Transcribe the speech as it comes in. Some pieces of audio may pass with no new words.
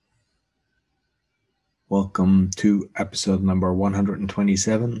Welcome to episode number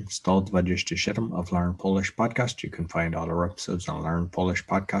 127, 127 of Learn Polish Podcast. You can find all our episodes on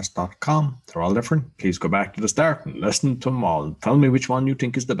learnpolishpodcast.com. They're all different. Please go back to the start and listen to them all. Tell me which one you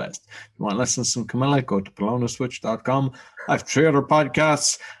think is the best. If you want to listen to some Camilla, go to polonaswitch.com. I have 3 other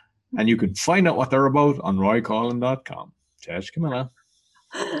podcasts, and you can find out what they're about on roycollin.com. Cześć, Camilla.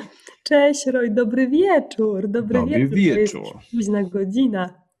 Cześć, Roy, dobry wieczór. Dobry wieczór. To jest późna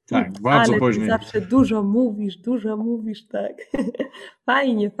godzina. Tak, bardzo ale później. Ty zawsze dużo mówisz, tak.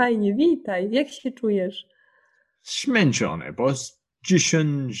 Fajnie, witaj. Jak się czujesz? Zmęczony, bo jest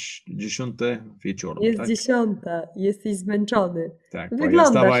 10 wieczoru. Jest tak? 10, jesteś zmęczony. Tak, bo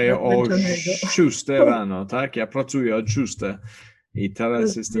Wyglądasz ja wstaję na o zmęczonego. 6 rano, tak? Ja pracuję od 6 i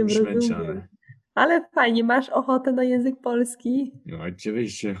teraz jestem Rozumiem. zmęczony. Ale fajnie, masz ochotę na język polski? No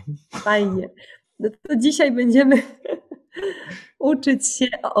oczywiście. Fajnie. No to dzisiaj będziemy uczyć się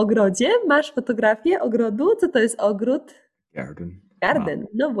o ogrodzie. Masz fotografię ogrodu? Co to jest ogród? Garden.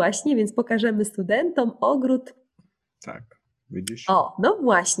 No właśnie, więc pokażemy studentom ogród. Tak, widzisz? O, no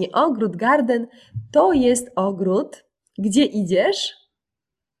właśnie, ogród, garden to jest ogród. Gdzie idziesz?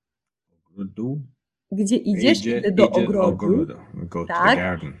 Ogrodu. Gdzie idziesz? Idę do ogrodu. Go Tak. to the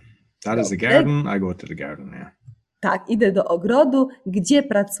garden. That is the garden, I go to the garden, yeah. Tak, idę do ogrodu. Gdzie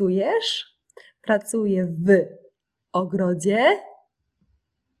pracujesz? Pracuję w ogrodzie.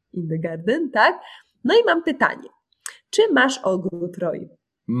 In the garden, tak? No i mam pytanie. Czy masz ogród, Roy?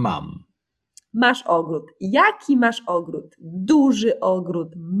 Mam. Masz ogród. Jaki masz ogród? Duży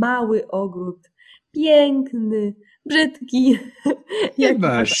ogród, mały ogród, piękny, brzydki.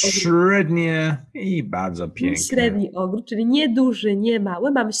 Chyba średnie i bardzo piękne. Średni ogród, czyli nie duży, nie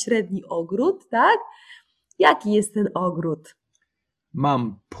mały. Mam średni ogród, tak? Jaki jest ten ogród?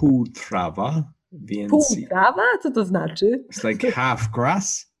 Mam pół trawa, więc... Pół trawa? Co to znaczy? It's like half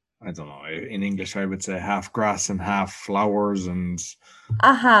grass. I don't know. In English I would say half grass and half flowers and...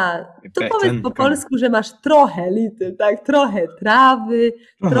 Aha, to powiedz po polsku, że masz trochę, tak? Trochę trawy,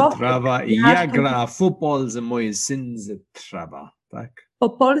 trochę trawa i ja gram futbol z moim synem z trawa, tak? Po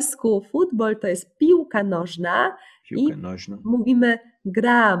polsku futbol to jest piłka nożna. Piłka nożna. Mówimy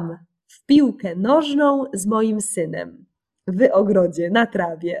gram w piłkę nożną z moim synem w ogrodzie, na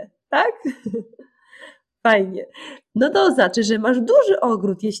trawie, tak? Fajnie. No to znaczy, że masz duży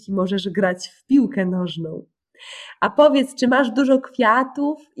ogród, jeśli możesz grać w piłkę nożną. A powiedz, czy masz dużo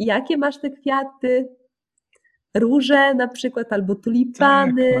kwiatów? Jakie masz te kwiaty? Róże na przykład, albo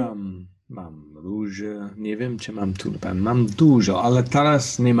tulipany? Tak, mam róże. Nie wiem, czy mam tulipan. Mam dużo, ale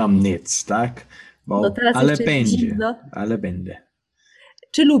teraz nie mam nic, tak? Bo, no teraz ale jeszcze będzie, zimno. ale będę.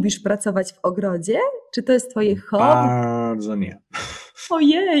 Czy lubisz pracować w ogrodzie? Czy to jest twoje hobby? Bardzo nie.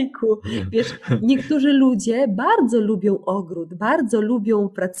 Ojejku, wiesz, niektórzy ludzie bardzo lubią ogród, bardzo lubią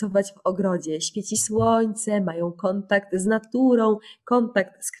pracować w ogrodzie. Świeci słońce, mają kontakt z naturą,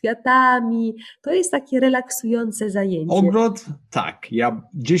 kontakt z kwiatami. To jest takie relaksujące zajęcie. Ogród? Tak.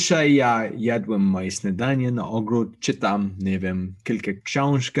 Dzisiaj jadłem moje śniadanie na ogród, czytam, nie wiem, kilka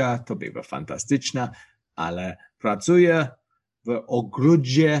książek, to była fantastyczna, ale pracuję w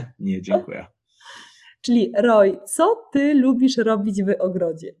ogrodzie, nie dziękuję. Czyli Roy, co ty lubisz robić w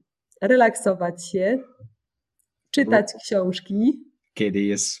ogrodzie? Relaksować się, czytać książki. Kiedy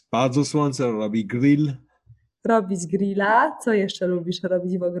jest bardzo słońce, robić grill. Robić grilla. Co jeszcze lubisz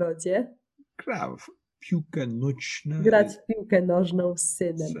robić w ogrodzie? Gra w piłkę nożną. Grać w piłkę nożną z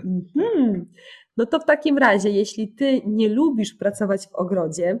synem. No to w takim razie, jeśli ty nie lubisz pracować w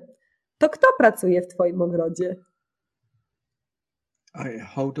ogrodzie, to kto pracuje w twoim ogrodzie?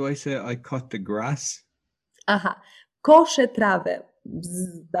 How do I say I cut the grass? Aha, koszę trawę.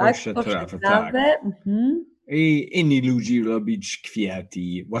 Tak? Koszę trawę, tak. I inni ludzie robić kwiaty.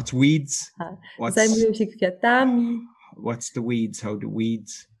 What's weeds? Zajmują się kwiatami. What's the weeds? How do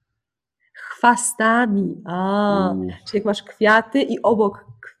weeds? Chwastami. Czyli jak masz kwiaty i obok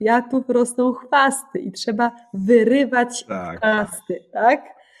kwiatów rosną chwasty i trzeba wyrywać chwasty, tak?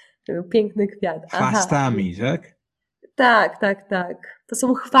 Piękny kwiat. Chwastami, tak? Tak. To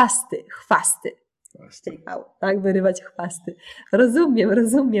są chwasty. Tak, wyrywać chwasty.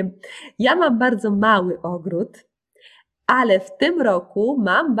 Rozumiem. Ja mam bardzo mały ogród, ale w tym roku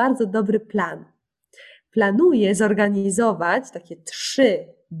mam bardzo dobry plan. Planuję zorganizować takie 3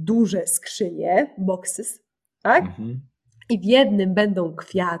 duże skrzynie, boxes, tak? I w jednym będą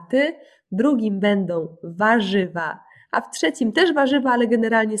kwiaty, w drugim będą warzywa, a w trzecim też warzywa, ale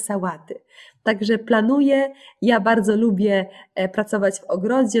generalnie sałaty. Także planuję, ja bardzo lubię pracować w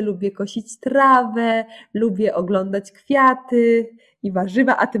ogrodzie, lubię kosić trawę, lubię oglądać kwiaty i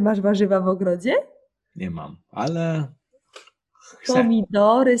warzywa. A ty masz warzywa w ogrodzie? Nie mam, ale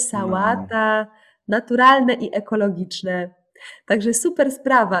Pomidory, sałata, naturalne i ekologiczne. Także super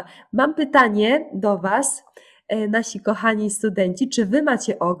sprawa. Mam pytanie do Was, nasi kochani studenci, czy Wy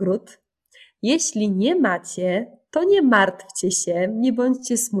macie ogród? Jeśli nie macie, to nie martwcie się, nie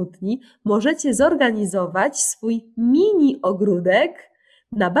bądźcie smutni. Możecie zorganizować swój mini ogródek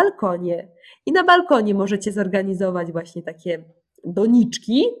na balkonie. I na balkonie możecie zorganizować właśnie takie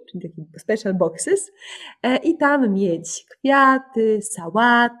doniczki, czyli takie special boxes, i tam mieć kwiaty,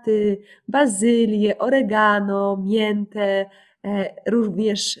 sałaty, bazylię, oregano, miętę,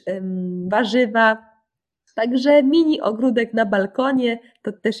 również warzywa. Także mini ogródek na balkonie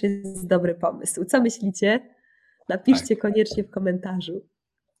to też jest dobry pomysł. Co myślicie? Napiszcie koniecznie w komentarzu.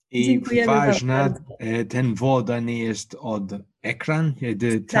 I Dziękujemy wam ważna, bardzo. ten woda nie jest od ekran,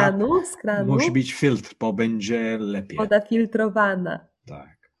 Z kranu, musi być filtr, bo będzie lepiej. woda filtrowana.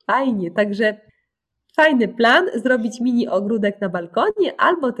 Tak. Fajnie, także fajny plan, zrobić mini ogródek na balkonie,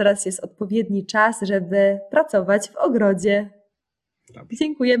 albo teraz jest odpowiedni czas, żeby pracować w ogrodzie. Dobrze.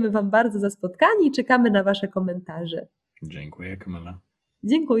 Dziękujemy Wam bardzo za spotkanie i czekamy na Wasze komentarze. Dziękuję, Camilla.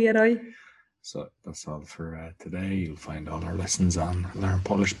 Dziękuję, Roy. So that's all for today. You'll find all our lessons on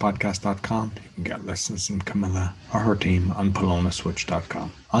learnpolishpodcast.com. You can get lessons from Camilla or her team on polonaswitch.com.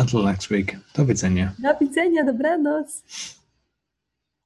 Until next week, do widzenia. Do widzenia, dobranoc.